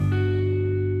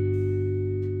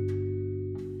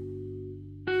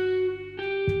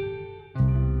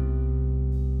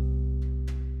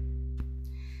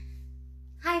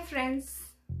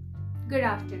good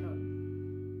afternoon.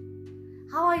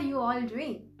 How are you all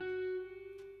doing?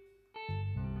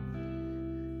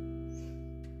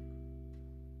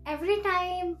 Every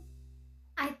time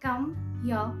I come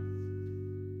here,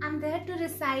 I'm there to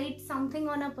recite something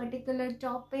on a particular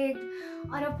topic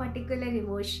or a particular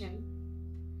emotion.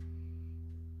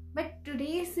 But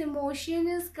today's emotion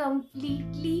is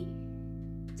completely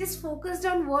just focused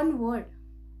on one word,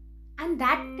 and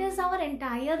that is our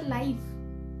entire life.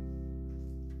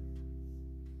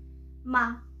 Ma,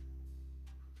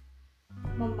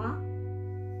 mamma,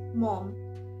 mom.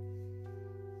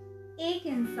 एक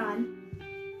इंसान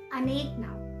अनेक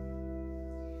नाम,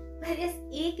 पर इस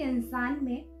एक इंसान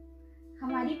में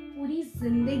हमारी पूरी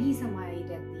जिंदगी समाई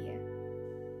रहती है.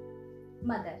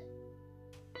 Mother,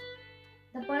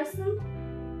 the person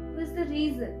who is the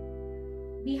reason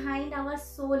behind our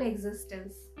soul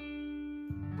existence.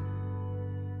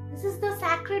 This is the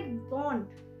sacred bond,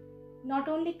 not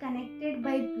only connected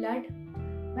by blood,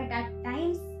 but at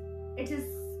times it is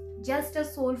just a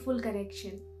soulful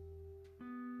connection.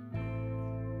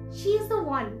 She is the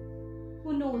one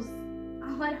who knows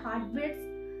our heartbeats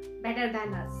better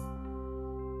than us.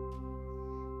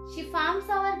 She farms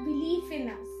our belief in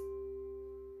us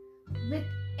with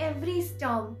every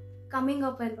storm coming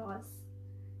upon us.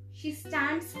 She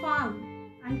stands firm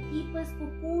and keeps us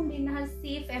cocooned in her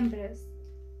safe embrace.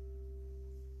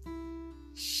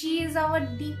 She is our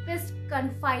deepest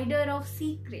confider of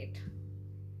secret.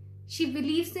 She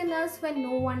believes in us when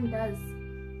no one does.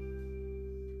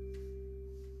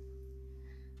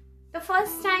 The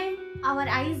first time our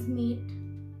eyes met,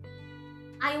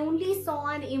 I only saw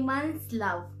an immense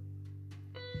love.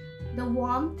 The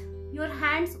warmth your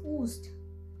hands oozed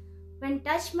when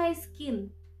touched my skin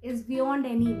is beyond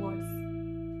any words.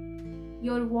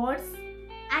 Your words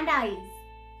and eyes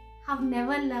have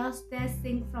never lost their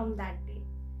sting from that day.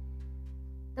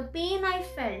 The pain I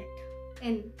felt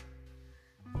in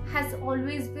has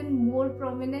always been more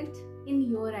prominent in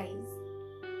your eyes.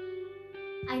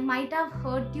 I might have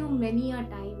hurt you many a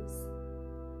times,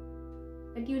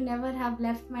 but you never have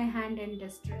left my hand in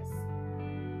distress.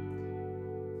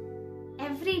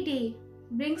 Every day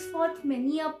brings forth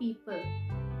many a people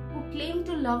who claim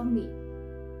to love me,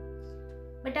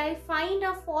 but I find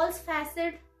a false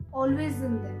facet always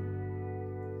in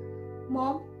them.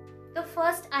 Mom, the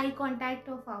first eye contact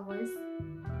of ours,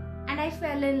 and I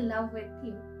fell in love with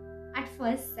you at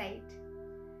first sight.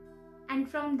 And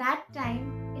from that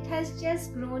time, it has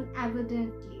just grown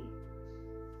abundantly.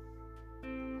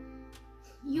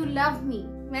 You love me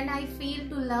when I fail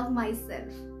to love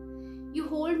myself. You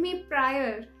hold me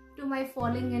prior to my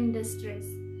falling in distress.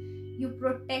 You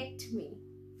protect me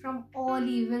from all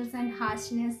evils and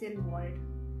harshness in the world.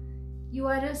 You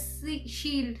are a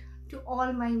shield to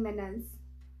all my menace.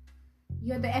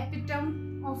 You are the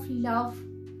epitome of love,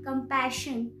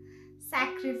 compassion,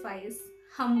 sacrifice,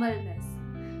 humbleness.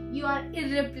 You are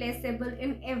irreplaceable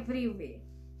in every way.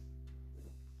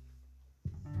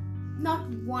 Not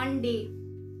one day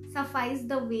suffices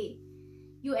the way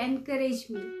you encourage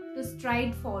me to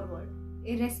stride forward,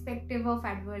 irrespective of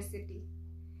adversity.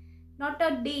 Not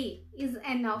a day is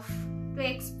enough to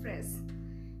express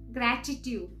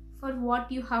gratitude for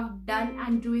what you have done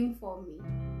and doing for me.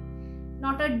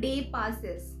 Not a day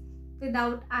passes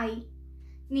without I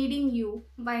needing you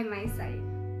by my side.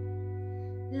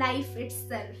 Life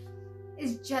itself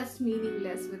is just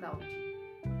meaningless without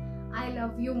you. I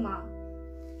love you, Ma.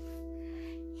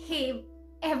 Hey,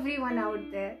 everyone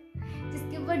out there, just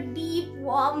give a deep,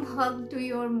 warm hug to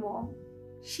your mom.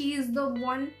 She is the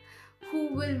one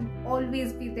who will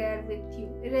always be there with you,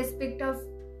 irrespective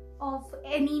of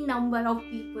any number of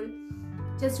people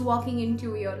just walking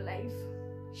into your life.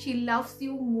 She loves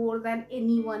you more than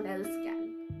anyone else can.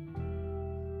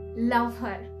 Love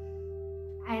her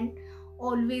and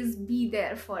always be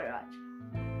there for her.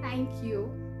 Thank you.